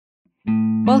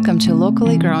Welcome to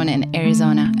Locally Grown in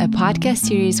Arizona, a podcast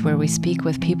series where we speak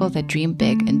with people that dream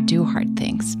big and do hard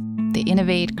things. They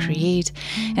innovate, create,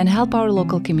 and help our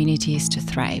local communities to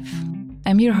thrive.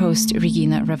 I'm your host,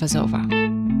 Regina Ravazova.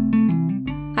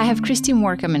 I have Kristy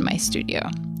Morcom in my studio.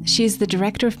 She's the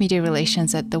Director of Media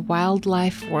Relations at the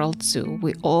Wildlife World Zoo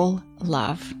we all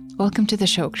love. Welcome to the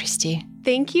show, Kristy.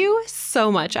 Thank you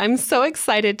so much. I'm so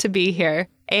excited to be here.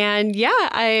 And yeah,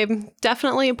 I'm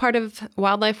definitely a part of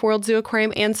Wildlife World Zoo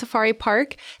Aquarium and Safari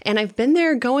Park. And I've been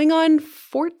there going on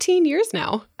 14 years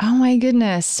now. Oh my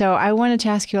goodness. So I wanted to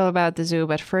ask you all about the zoo,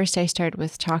 but first I start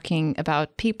with talking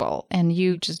about people. And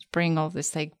you just bring all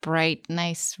this like bright,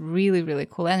 nice, really, really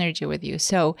cool energy with you.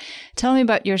 So tell me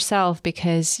about yourself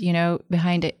because, you know,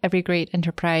 behind every great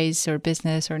enterprise or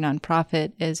business or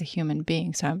nonprofit is a human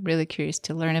being. So I'm really curious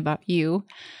to learn about you.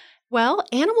 Well,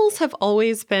 animals have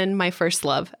always been my first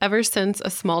love. Ever since a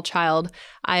small child,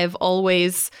 I've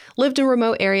always lived in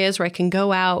remote areas where I can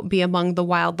go out, be among the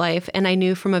wildlife, and I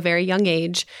knew from a very young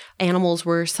age, animals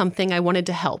were something I wanted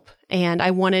to help, and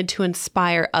I wanted to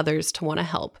inspire others to want to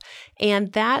help.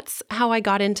 And that's how I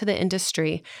got into the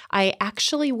industry. I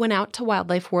actually went out to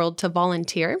Wildlife World to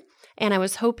volunteer, and I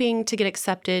was hoping to get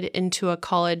accepted into a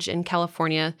college in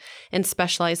California and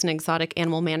specialize in exotic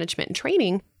animal management and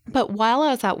training. But while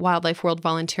I was at Wildlife World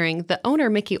volunteering, the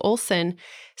owner, Mickey Olson,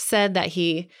 said that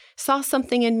he saw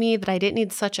something in me that I didn't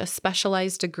need such a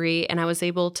specialized degree, and I was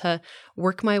able to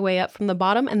work my way up from the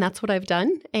bottom, and that's what I've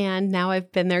done. And now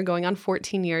I've been there going on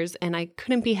 14 years, and I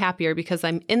couldn't be happier because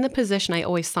I'm in the position I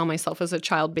always saw myself as a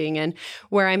child being in,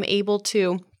 where I'm able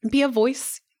to be a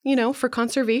voice, you know, for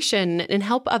conservation and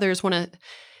help others want to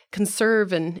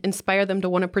conserve and inspire them to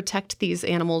want to protect these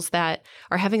animals that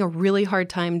are having a really hard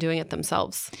time doing it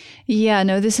themselves. Yeah,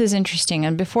 no, this is interesting.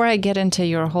 And before I get into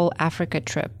your whole Africa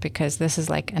trip, because this is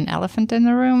like an elephant in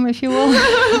the room, if you will,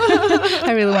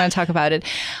 I really want to talk about it.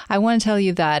 I want to tell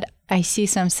you that I see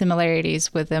some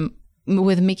similarities with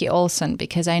Mickey Olson,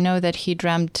 because I know that he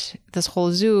dreamt this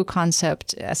whole zoo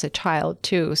concept as a child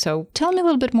too. So tell me a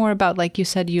little bit more about, like you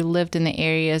said, you lived in the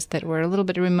areas that were a little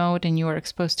bit remote and you were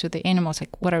exposed to the animals.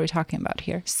 Like, what are we talking about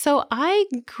here? So I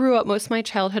grew up most of my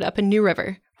childhood up in New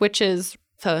River, which is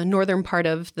the northern part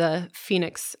of the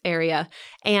Phoenix area.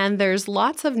 And there's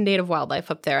lots of native wildlife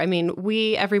up there. I mean,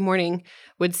 we every morning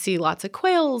would see lots of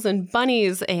quails and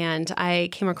bunnies, and I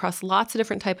came across lots of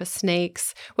different type of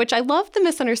snakes, which I love the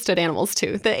misunderstood animals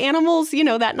too. The animals, you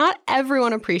know, that not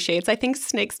everyone appreciates. I think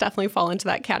snakes definitely fall into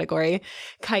that category.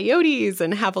 Coyotes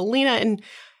and javelina. And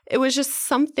it was just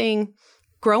something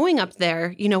growing up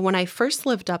there, you know, when I first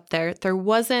lived up there, there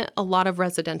wasn't a lot of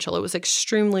residential. It was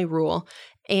extremely rural.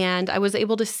 And I was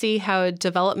able to see how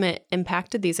development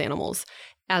impacted these animals.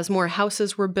 As more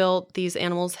houses were built, these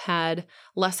animals had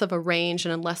less of a range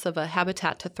and less of a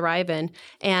habitat to thrive in.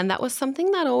 And that was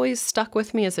something that always stuck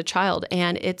with me as a child.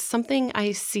 And it's something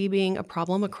I see being a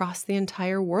problem across the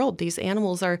entire world. These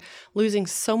animals are losing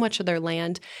so much of their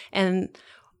land. And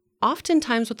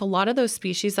oftentimes with a lot of those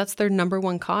species, that's their number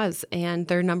one cause. And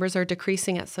their numbers are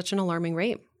decreasing at such an alarming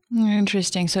rate.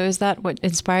 Interesting. So is that what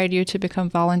inspired you to become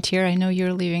volunteer? I know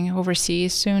you're leaving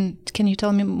overseas soon. Can you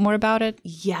tell me more about it?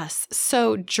 Yes.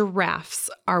 So giraffes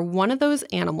are one of those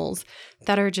animals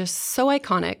that are just so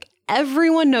iconic.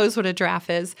 Everyone knows what a giraffe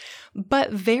is,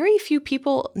 but very few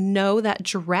people know that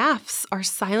giraffes are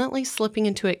silently slipping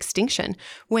into extinction.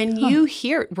 When you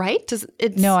hear, right?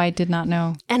 No, I did not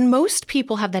know. And most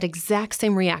people have that exact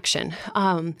same reaction.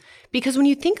 Because when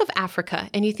you think of Africa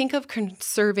and you think of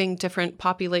conserving different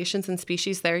populations and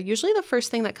species there, usually the first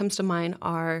thing that comes to mind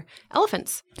are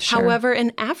elephants. Sure. However,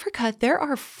 in Africa, there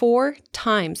are 4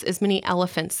 times as many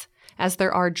elephants as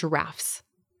there are giraffes.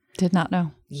 Did not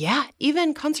know. Yeah,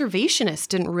 even conservationists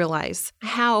didn't realize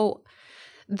how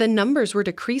the numbers were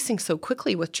decreasing so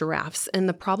quickly with giraffes and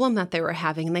the problem that they were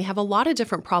having. And they have a lot of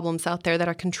different problems out there that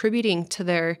are contributing to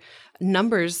their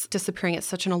numbers disappearing at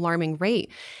such an alarming rate.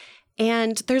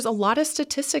 And there's a lot of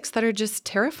statistics that are just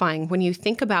terrifying when you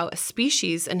think about a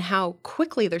species and how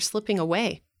quickly they're slipping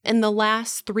away. In the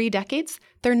last 3 decades,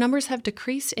 their numbers have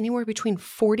decreased anywhere between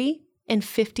 40 and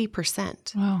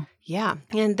 50%. Wow. Yeah.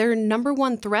 And their number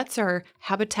one threats are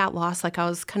habitat loss, like I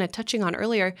was kind of touching on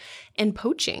earlier, and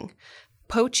poaching.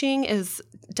 Poaching is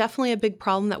definitely a big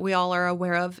problem that we all are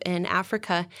aware of in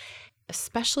Africa,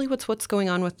 especially with what's going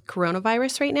on with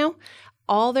coronavirus right now.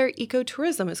 All their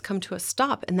ecotourism has come to a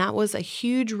stop, and that was a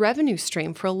huge revenue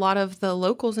stream for a lot of the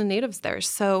locals and natives there.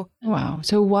 So, wow.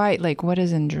 So why, like, what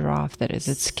is in giraffe? That is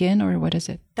it skin or what is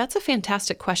it? That's a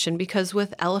fantastic question because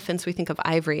with elephants, we think of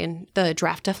ivory, and the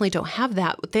giraffe definitely don't have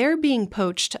that. They're being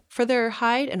poached for their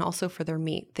hide and also for their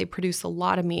meat. They produce a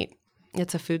lot of meat.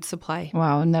 It's a food supply.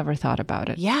 Wow, never thought about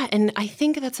it. Yeah, and I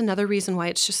think that's another reason why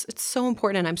it's so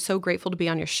important. And I'm so grateful to be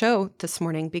on your show this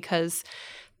morning because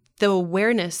the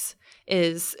awareness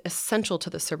is essential to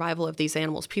the survival of these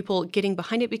animals, people getting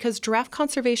behind it, because giraffe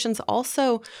conservation is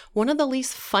also one of the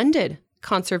least funded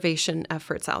conservation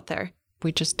efforts out there.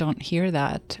 We just don't hear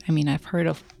that. I mean, I've heard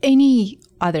of any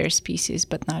other species,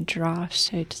 but not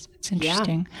giraffes. So it's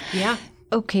interesting. Yeah.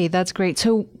 Okay, that's great.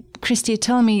 So, Kristy,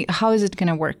 tell me, how is it going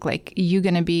to work? Like, you're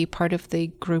going to be part of the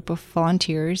group of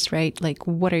volunteers, right? Like,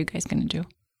 what are you guys going to do?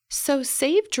 So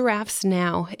Save Giraffes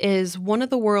Now is one of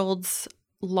the world's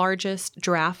largest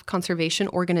giraffe conservation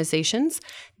organizations.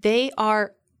 They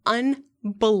are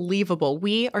unbelievable.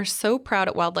 We are so proud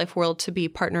at Wildlife World to be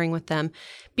partnering with them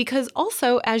because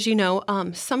also, as you know,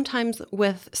 sometimes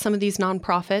with some of these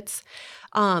nonprofits,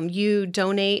 you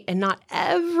donate and not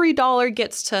every dollar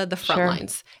gets to the front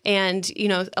lines. And, you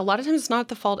know, a lot of times it's not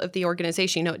the fault of the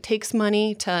organization. You know, it takes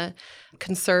money to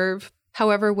conserve.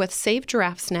 However, with Save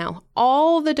Giraffes Now,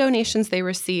 all the donations they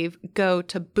receive go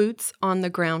to boots on the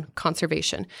ground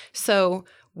conservation. So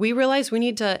we realize we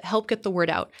need to help get the word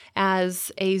out. As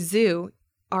a zoo,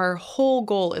 our whole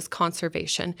goal is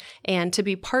conservation, and to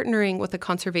be partnering with a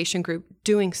conservation group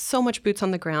doing so much boots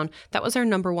on the ground, that was our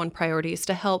number one priority, is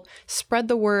to help spread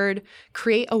the word,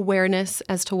 create awareness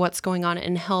as to what's going on,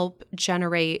 and help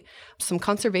generate some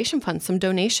conservation funds, some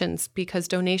donations, because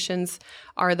donations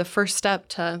are the first step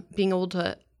to being able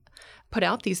to put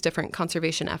out these different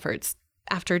conservation efforts.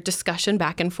 After discussion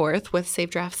back and forth with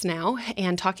Save Giraffes Now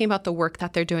and talking about the work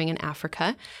that they're doing in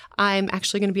Africa, I'm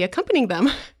actually going to be accompanying them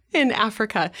in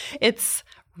Africa. It's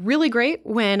really great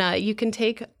when you can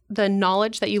take the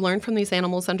knowledge that you learn from these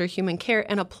animals under human care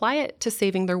and apply it to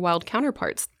saving their wild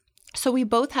counterparts. So we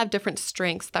both have different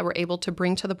strengths that we're able to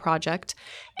bring to the project.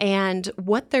 And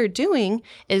what they're doing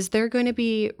is they're going to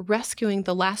be rescuing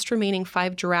the last remaining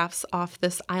 5 giraffes off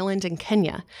this island in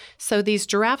Kenya. So these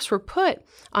giraffes were put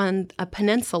on a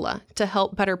peninsula to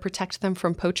help better protect them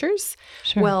from poachers.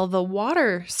 Sure. Well, the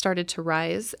water started to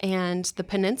rise and the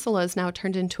peninsula is now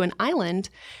turned into an island,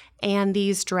 and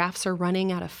these giraffes are running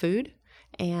out of food.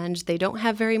 And they don't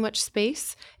have very much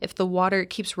space. If the water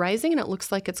keeps rising, and it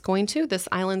looks like it's going to, this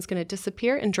island's going to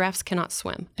disappear and giraffes cannot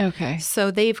swim. Okay.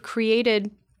 So they've created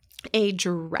a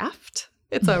giraffe.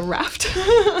 It's a raft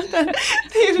that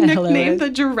they've nicknamed the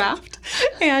giraffe.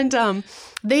 And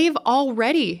they've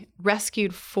already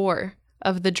rescued 4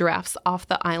 of the giraffes off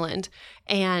the island.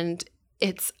 And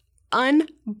it's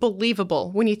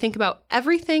unbelievable when you think about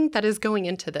everything that is going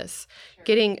into this.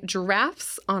 Getting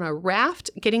giraffes on a raft,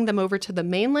 getting them over to the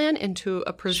mainland into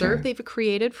a preserve they've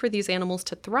created for these animals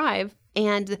to thrive.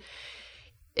 And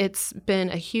it's been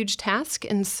a huge task.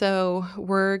 And so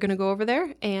we're going to go over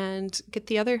there and get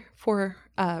the other 4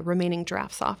 remaining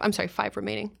giraffes off. I'm sorry, 5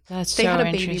 remaining. They had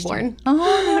a baby born.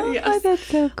 Oh, yes. That's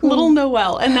so cool. Little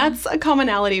Noelle. And that's a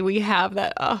commonality we have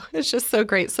that, it's just so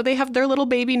great. So they have their little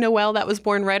baby Noelle that was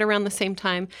born right around the same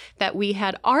time that we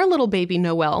had our little baby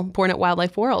Noelle born at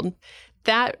Wildlife World.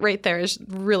 That right there is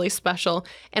really special.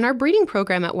 And our breeding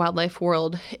program at Wildlife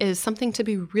World is something to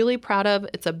be really proud of.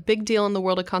 It's a big deal in the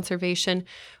world of conservation.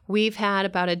 We've had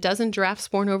about a dozen giraffes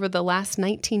born over the last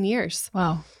 19 years.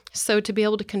 Wow. So to be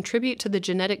able to contribute to the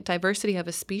genetic diversity of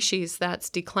a species that's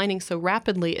declining so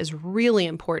rapidly is really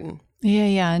important.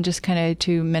 Yeah. And just kind of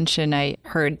to mention, I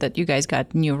heard that you guys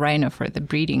got new rhino for the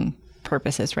breeding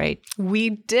purposes, right? We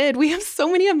did. We have so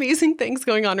many amazing things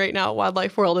going on right now at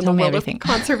Wildlife World in the world of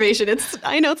conservation.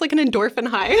 I know it's like an endorphin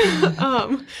high.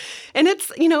 And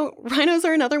it's, rhinos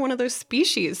are another one of those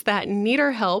species that need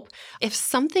our help. If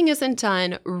something isn't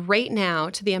done right now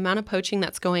to the amount of poaching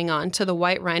that's going on to the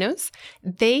white rhinos,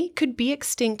 they could be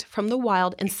extinct from the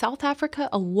wild in South Africa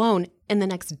alone in the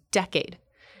next decade.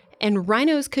 And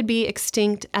rhinos could be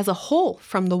extinct as a whole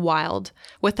from the wild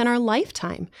within our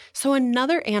lifetime. So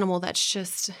another animal that's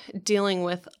just dealing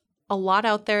with a lot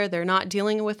out there. They're not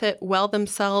dealing with it well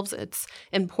themselves. It's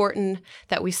important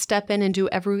that we step in and do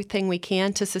everything we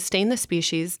can to sustain the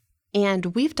species. And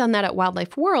we've done that at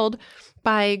Wildlife World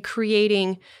by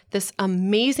creating this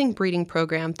amazing breeding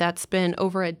program that's been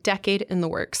over a decade in the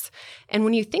works. And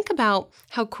when you think about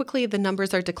how quickly the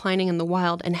numbers are declining in the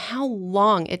wild and how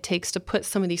long it takes to put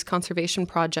some of these conservation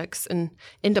projects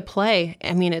into play,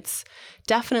 I mean, it's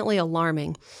definitely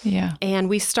alarming. Yeah. And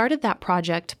we started that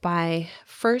project by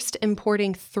first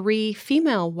importing 3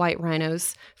 female white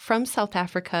rhinos from South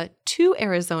Africa to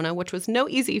Arizona, which was no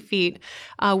easy feat.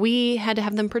 We had to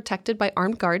have them protected by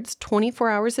armed guards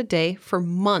 24 hours a day for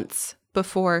months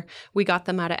before we got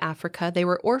them out of Africa. They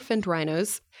were orphaned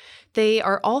rhinos. They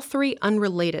are all three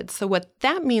unrelated. So what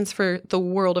that means for the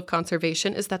world of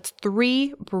conservation is that's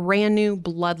three brand new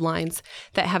bloodlines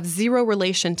that have zero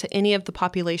relation to any of the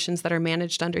populations that are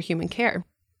managed under human care.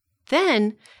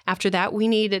 Then, after that, we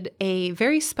needed a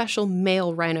very special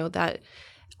male rhino that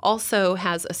also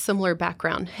has a similar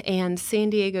background. And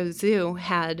San Diego Zoo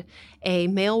had a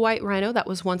male white rhino that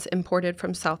was once imported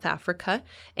from South Africa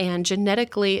and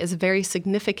genetically is very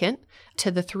significant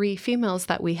to the three females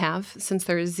that we have since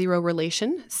there is zero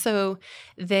relation. So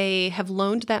they have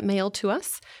loaned that male to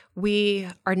us. We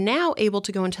are now able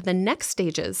to go into the next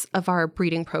stages of our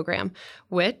breeding program,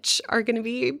 which are going to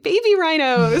be baby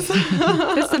rhinos.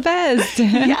 That's the best.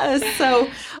 Yes. So,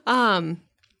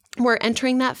 we're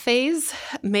entering that phase.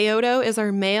 Mayoto is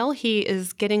our male. He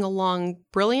is getting along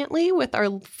brilliantly with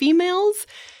our females.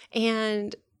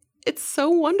 And it's so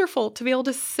wonderful to be able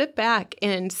to sit back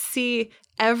and see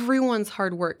everyone's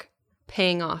hard work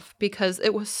paying off, because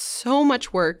it was so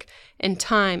much work and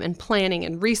time and planning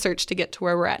and research to get to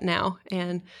where we're at now.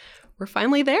 And we're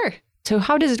finally there. So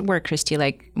how does it work, Kristy?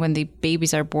 Like when the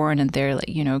babies are born and they're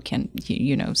like, can,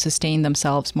 sustain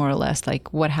themselves more or less,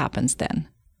 like what happens then?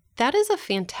 That is a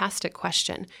fantastic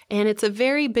question, and it's a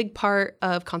very big part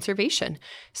of conservation.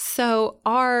 So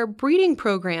our breeding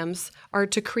programs are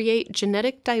to create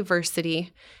genetic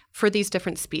diversity for these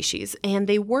different species, and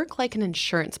they work like an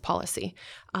insurance policy.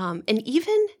 And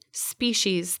even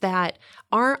species that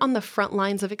aren't on the front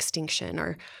lines of extinction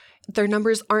or their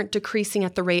numbers aren't decreasing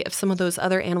at the rate of some of those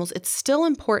other animals, it's still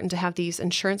important to have these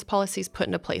insurance policies put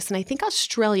into place. And I think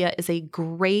Australia is a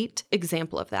great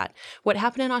example of that. What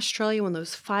happened in Australia when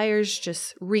those fires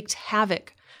just wreaked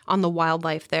havoc on the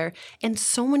wildlife there, and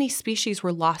so many species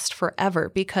were lost forever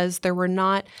because there were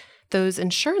not those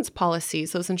insurance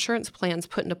policies, those insurance plans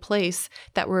put into place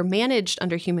that were managed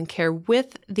under human care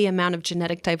with the amount of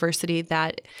genetic diversity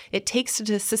that it takes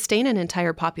to sustain an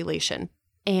entire population.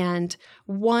 And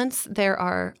once there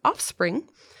are offspring,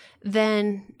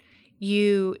 then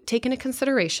you take into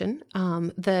consideration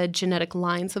the genetic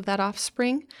lines of that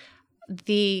offspring,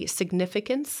 the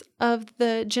significance of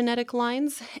the genetic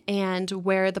lines, and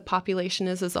where the population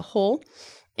is as a whole.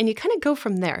 And you kind of go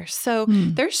from there. So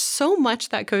there's so much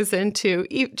that goes into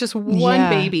just one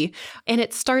baby. And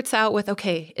it starts out with,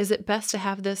 okay, is it best to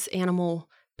have this animal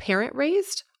parent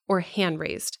raised or hand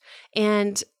raised?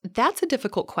 And that's a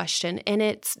difficult question. And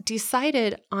it's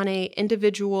decided on an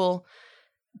individual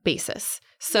basis.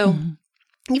 So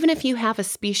even if you have a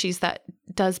species that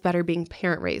does better being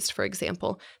parent raised, for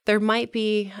example, there might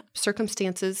be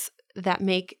circumstances that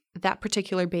make that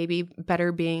particular baby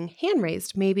better being hand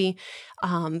raised. Maybe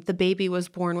the baby was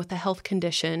born with a health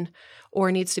condition or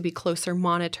needs to be closer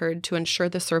monitored to ensure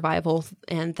the survival,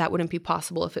 and that wouldn't be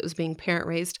possible if it was being parent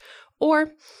raised.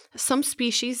 Or some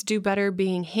species do better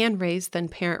being hand raised than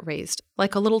parent raised,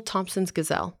 like a little Thompson's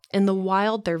gazelle. In the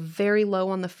wild, they're very low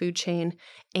on the food chain,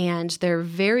 and they're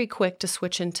very quick to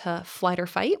switch into flight or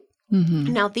fight.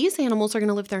 Now, these animals are going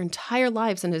to live their entire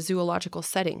lives in a zoological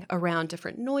setting around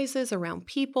different noises, around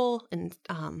people, and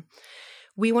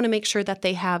we want to make sure that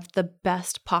they have the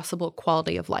best possible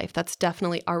quality of life. That's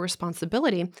definitely our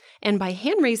responsibility. And by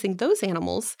hand raising those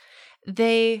animals,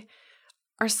 they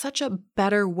are such a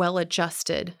better,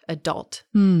 well-adjusted adult.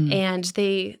 And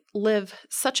they live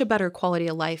such a better quality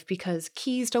of life because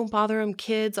keys don't bother them,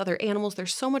 kids, other animals, they're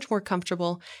so much more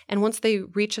comfortable. And once they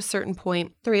reach a certain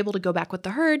point, they're able to go back with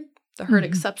the herd. The herd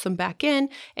accepts them back in,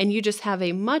 and you just have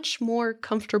a much more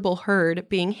comfortable herd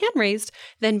being hand-raised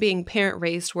than being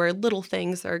parent-raised, where little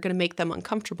things are going to make them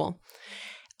uncomfortable.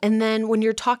 And then when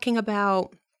you're talking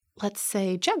about, let's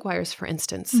say, jaguars, for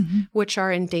instance, which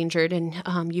are endangered, and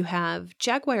you have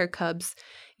jaguar cubs,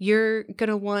 you're going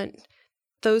to want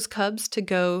those cubs to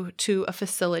go to a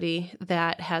facility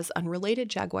that has unrelated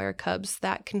jaguar cubs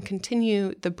that can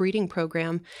continue the breeding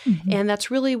program. And that's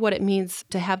really what it means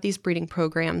to have these breeding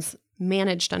programs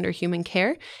managed under human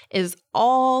care, is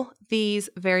all these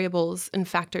variables and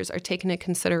factors are taken into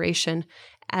consideration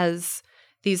as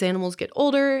these animals get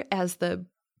older, as the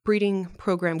breeding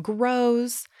program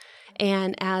grows,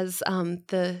 and as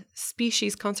the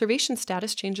species conservation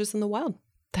status changes in the wild.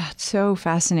 That's so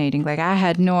fascinating. Like, I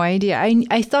had no idea.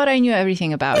 I thought I knew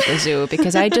everything about the zoo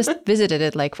because I just visited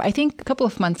it, like, I think a couple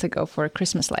of months ago for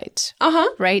Christmas lights.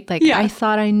 Right? Like, I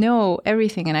thought I know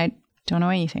everything. And don't know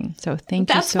anything. So thank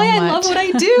you That's so why much. I love what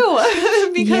I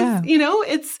do because,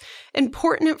 it's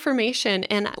important information.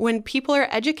 And when people are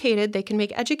educated, they can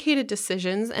make educated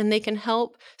decisions and they can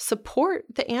help support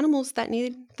the animals that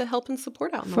need the help and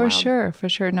support out in the wild. For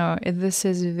sure. No, this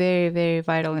is very, very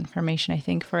vital information, I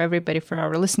think, for everybody, for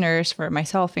our listeners, for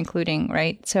myself including,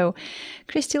 right? So,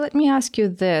 Kristy, let me ask you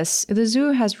this. The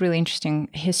zoo has really interesting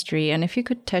history. And if you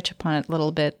could touch upon it a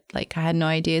little bit, like I had no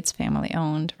idea it's family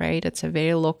owned, right? It's a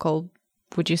very local,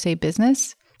 would you say,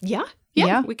 business?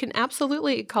 Yeah, we can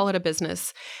absolutely call it a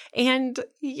business. And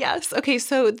yes, okay,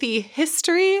 so the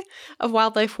history of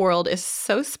Wildlife World is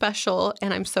so special,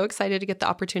 and I'm so excited to get the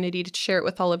opportunity to share it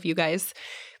with all of you guys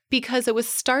because it was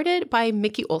started by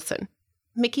Mickey Olson.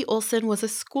 Mickey Olson was a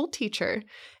school teacher,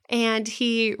 and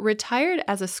he retired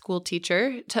as a school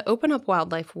teacher to open up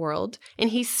Wildlife World, and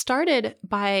he started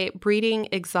by breeding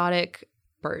exotic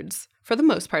birds. For the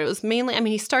most part, it was mainly,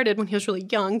 he started when he was really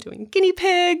young doing guinea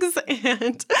pigs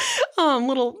and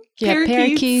little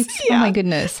parakeets. Yeah. Oh my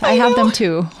goodness. I have them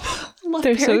too. Love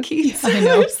They're parakeets. I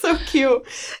know. They're so cute.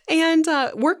 And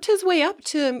worked his way up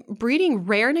to breeding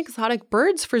rare and exotic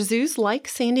birds for zoos like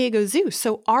San Diego Zoo.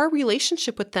 So our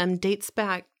relationship with them dates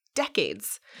back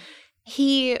decades.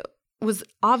 He was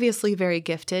obviously very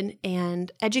gifted,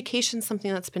 and education is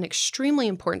something that's been extremely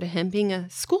important to him, being a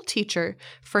school teacher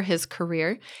for his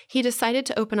career. He decided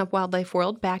to open up Wildlife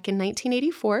World back in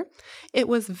 1984. It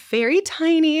was very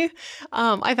tiny.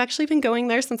 I've actually been going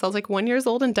there since I was like 1 year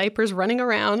old in diapers running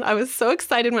around. I was so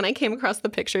excited when I came across the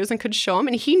pictures and could show him,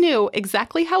 and he knew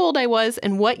exactly how old I was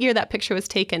and what year that picture was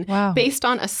taken based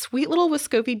on a sweet little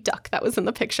Wiscovy duck that was in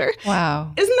the picture.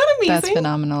 Wow. Isn't that amazing? That's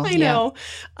phenomenal. I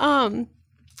know.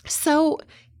 So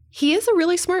he is a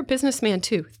really smart businessman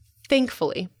too,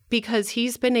 thankfully, because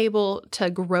he's been able to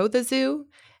grow the zoo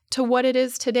to what it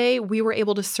is today. We were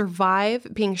able to survive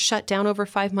being shut down over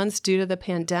 5 months due to the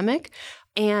pandemic.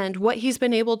 And what he's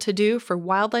been able to do for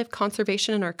wildlife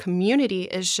conservation in our community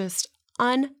is just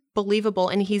unbelievable.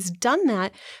 And he's done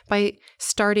that by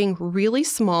starting really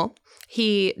small.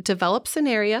 He develops an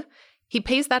area. He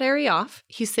pays that area off.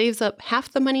 He saves up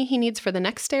half the money he needs for the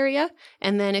next area.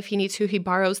 And then if he needs to, he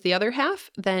borrows the other half.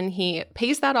 Then he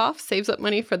pays that off, saves up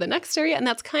money for the next area. And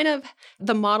that's kind of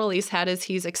the model he's had as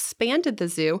he's expanded the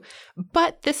zoo.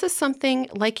 But this is something,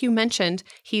 like you mentioned,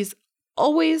 he's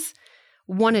always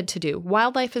wanted to do.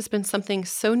 Wildlife has been something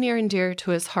so near and dear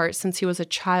to his heart since he was a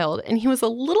child. And he was a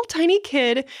little tiny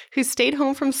kid who stayed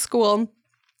home from school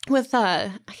with,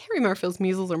 I can't remember if it was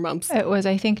measles or mumps. It was,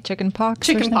 I think, chicken pox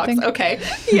or something. Okay.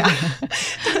 Yeah.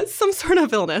 Some sort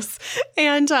of illness.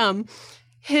 And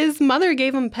his mother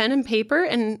gave him pen and paper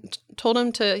and told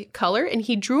him to color. And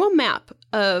he drew a map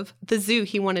of the zoo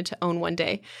he wanted to own one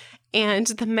day. And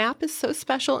the map is so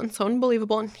special and so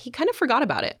unbelievable. And he kind of forgot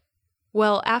about it.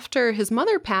 Well, after his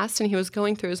mother passed and he was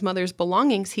going through his mother's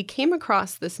belongings, he came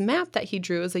across this map that he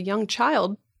drew as a young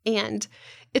child. And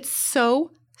it's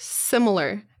so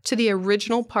similar to the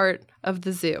original part of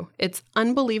the zoo. It's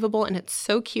unbelievable and it's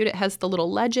so cute. It has the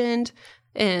little legend,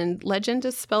 and legend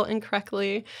is spelled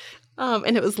incorrectly.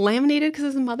 And it was laminated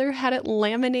because his mother had it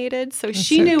laminated. So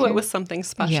she knew it was something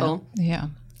special. Yeah.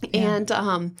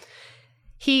 And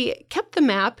he kept the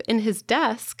map in his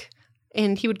desk,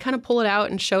 and he would kind of pull it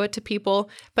out and show it to people.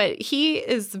 But he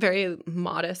is very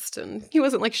modest, and he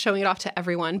wasn't like showing it off to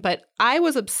everyone. But I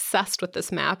was obsessed with this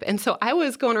map. And so I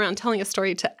was going around telling a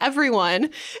story to everyone.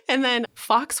 And then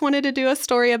Fox wanted to do a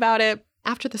story about it.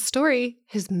 After the story,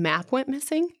 his map went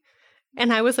missing.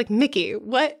 And I was like, Mickey,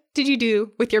 what did you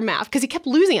do with your map? Because he kept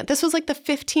losing it. This was like the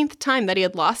 15th time that he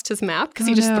had lost his map because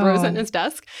he just throws it in his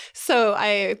desk. So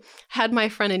I had my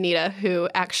friend Anita, who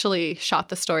actually shot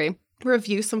the story,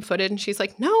 review some footage, and she's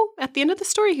like, no, at the end of the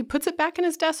story, he puts it back in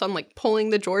his desk. So I'm like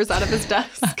pulling the drawers out of his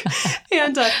desk.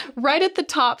 And right at the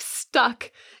top, stuck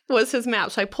was his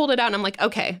map. So I pulled it out and I'm like,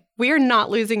 okay, we are not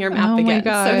losing your map again.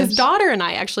 So his daughter and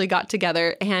I actually got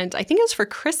together, and I think it was for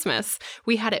Christmas.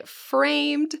 We had it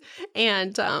framed,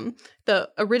 and the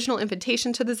original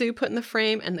invitation to the zoo put in the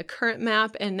frame, and the current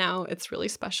map, and now it's really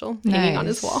special hanging on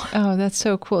his wall. Oh, that's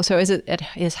so cool. So is it at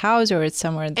his house or it's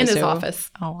somewhere at the zoo? In his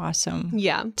office. Oh, awesome.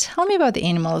 Yeah. Tell me about the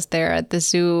animals there at the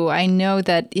zoo. I know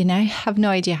that, I have no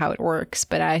idea how it works,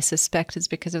 but I suspect it's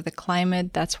because of the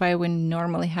climate. That's why we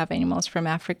normally have animals from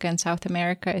Africa and South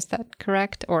America. Is that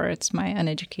correct? Or it's my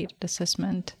uneducated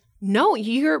assessment? No,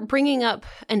 you're bringing up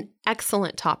an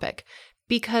excellent topic,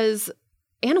 because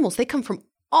animals, they come from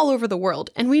all over the world.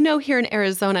 And we know here in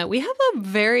Arizona, we have a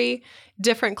very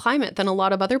different climate than a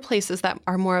lot of other places that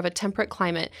are more of a temperate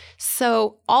climate.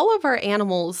 So all of our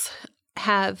animals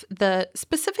have the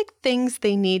specific things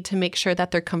they need to make sure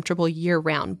that they're comfortable year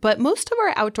round. But most of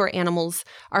our outdoor animals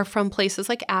are from places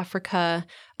like Africa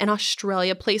and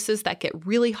Australia, places that get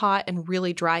really hot and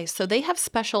really dry. So they have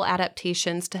special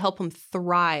adaptations to help them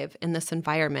thrive in this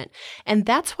environment. And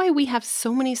that's why we have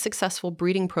so many successful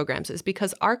breeding programs, is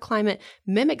because our climate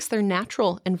mimics their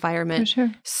natural environment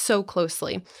so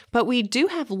closely. But we do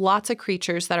have lots of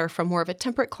creatures that are from more of a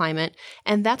temperate climate.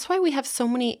 And that's why we have so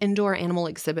many indoor animal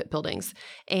exhibit buildings.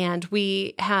 And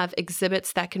we have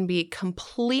exhibits that can be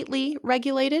completely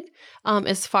regulated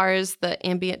as far as the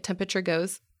ambient temperature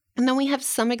goes. And then we have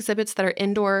some exhibits that are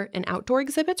indoor and outdoor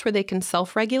exhibits where they can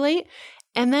self-regulate.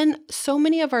 And then so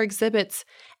many of our exhibits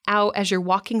out as you're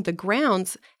walking the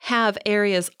grounds have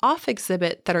areas off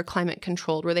exhibit that are climate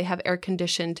controlled, where they have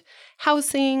air-conditioned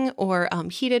housing or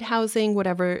heated housing,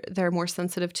 whatever they're more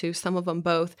sensitive to, some of them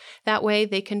both. That way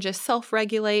they can just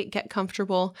self-regulate, get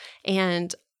comfortable.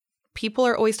 And people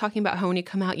are always talking about how when you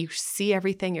come out, you see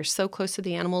everything, you're so close to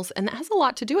the animals. And that has a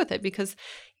lot to do with it, because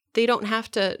they don't have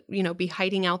to, be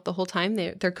hiding out the whole time.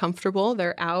 They're comfortable,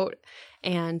 they're out,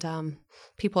 and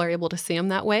people are able to see them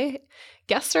that way.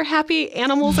 Guests are happy,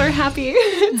 animals are happy.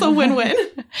 It's a win-win.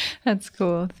 That's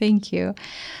cool. Thank you.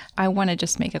 I want to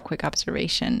just make a quick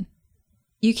observation.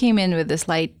 You came in with this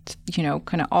light,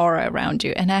 kind of aura around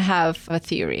you, and I have a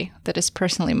theory that is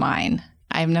personally mine.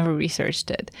 I've never researched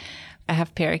it. I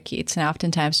have parakeets, and I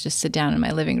oftentimes just sit down in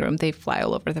my living room. They fly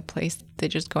all over the place. They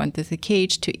just go into the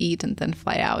cage to eat and then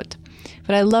fly out.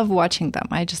 But I love watching them.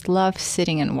 I just love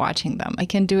sitting and watching them. I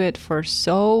can do it for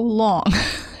so long.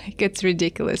 It's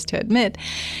ridiculous to admit.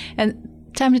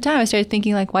 And time to time, I started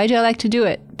thinking, why do I like to do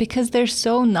it? Because they're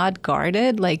so not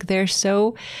guarded. They're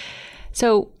so...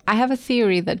 So I have a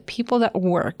theory that people that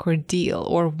work or deal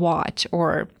or watch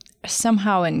or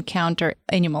somehow encounter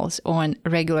animals on a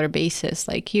regular basis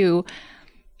like you,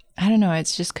 I don't know,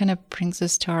 it's just kind of brings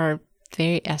us to our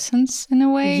very essence in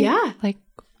a way. Yeah.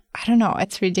 I don't know,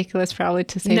 it's ridiculous probably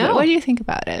to say that. What do you think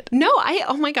about it? No,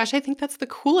 oh my gosh, I think that's the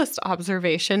coolest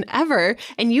observation ever.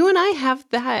 And you and I have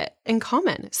that in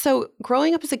common. So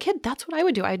growing up as a kid, that's what I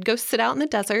would do. I'd go sit out in the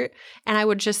desert and I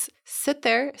would just sit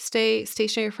there, stay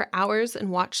stationary for hours and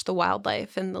watch the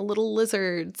wildlife and the little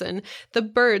lizards and the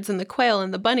birds and the quail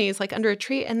and the bunnies under a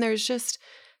tree. And there's just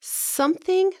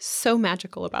something so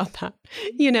magical about that.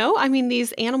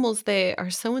 These animals, they are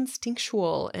so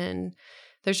instinctual, and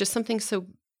there's just something so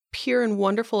pure and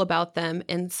wonderful about them,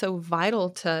 and so vital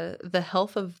to the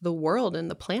health of the world and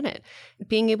the planet.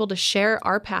 Being able to share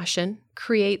our passion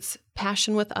creates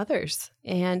passion with others.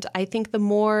 And I think the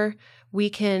more we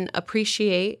can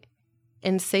appreciate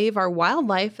and save our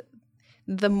wildlife,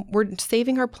 we're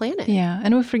saving our planet. Yeah,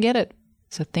 and we forget it.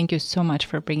 So thank you so much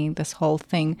for bringing this whole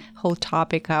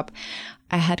topic up.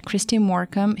 I had Kristy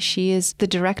Morcom. She is the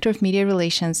Director of Media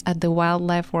Relations at the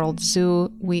Wildlife World Zoo.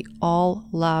 We all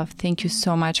love. Thank you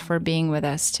so much for being with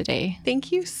us today.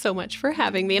 Thank you so much for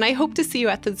having me, and I hope to see you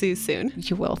at the zoo soon.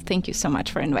 You will. Thank you so much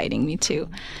for inviting me too.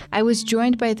 I was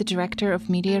joined by the Director of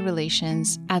Media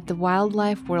Relations at the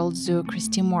Wildlife World Zoo,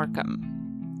 Kristy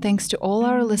Morcom. Thanks to all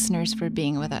our listeners for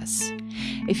being with us.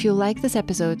 If you like this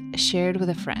episode, share it with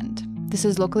a friend. This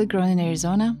is Locally Grown in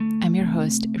Arizona. I'm your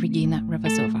host, Regina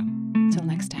Ravazova.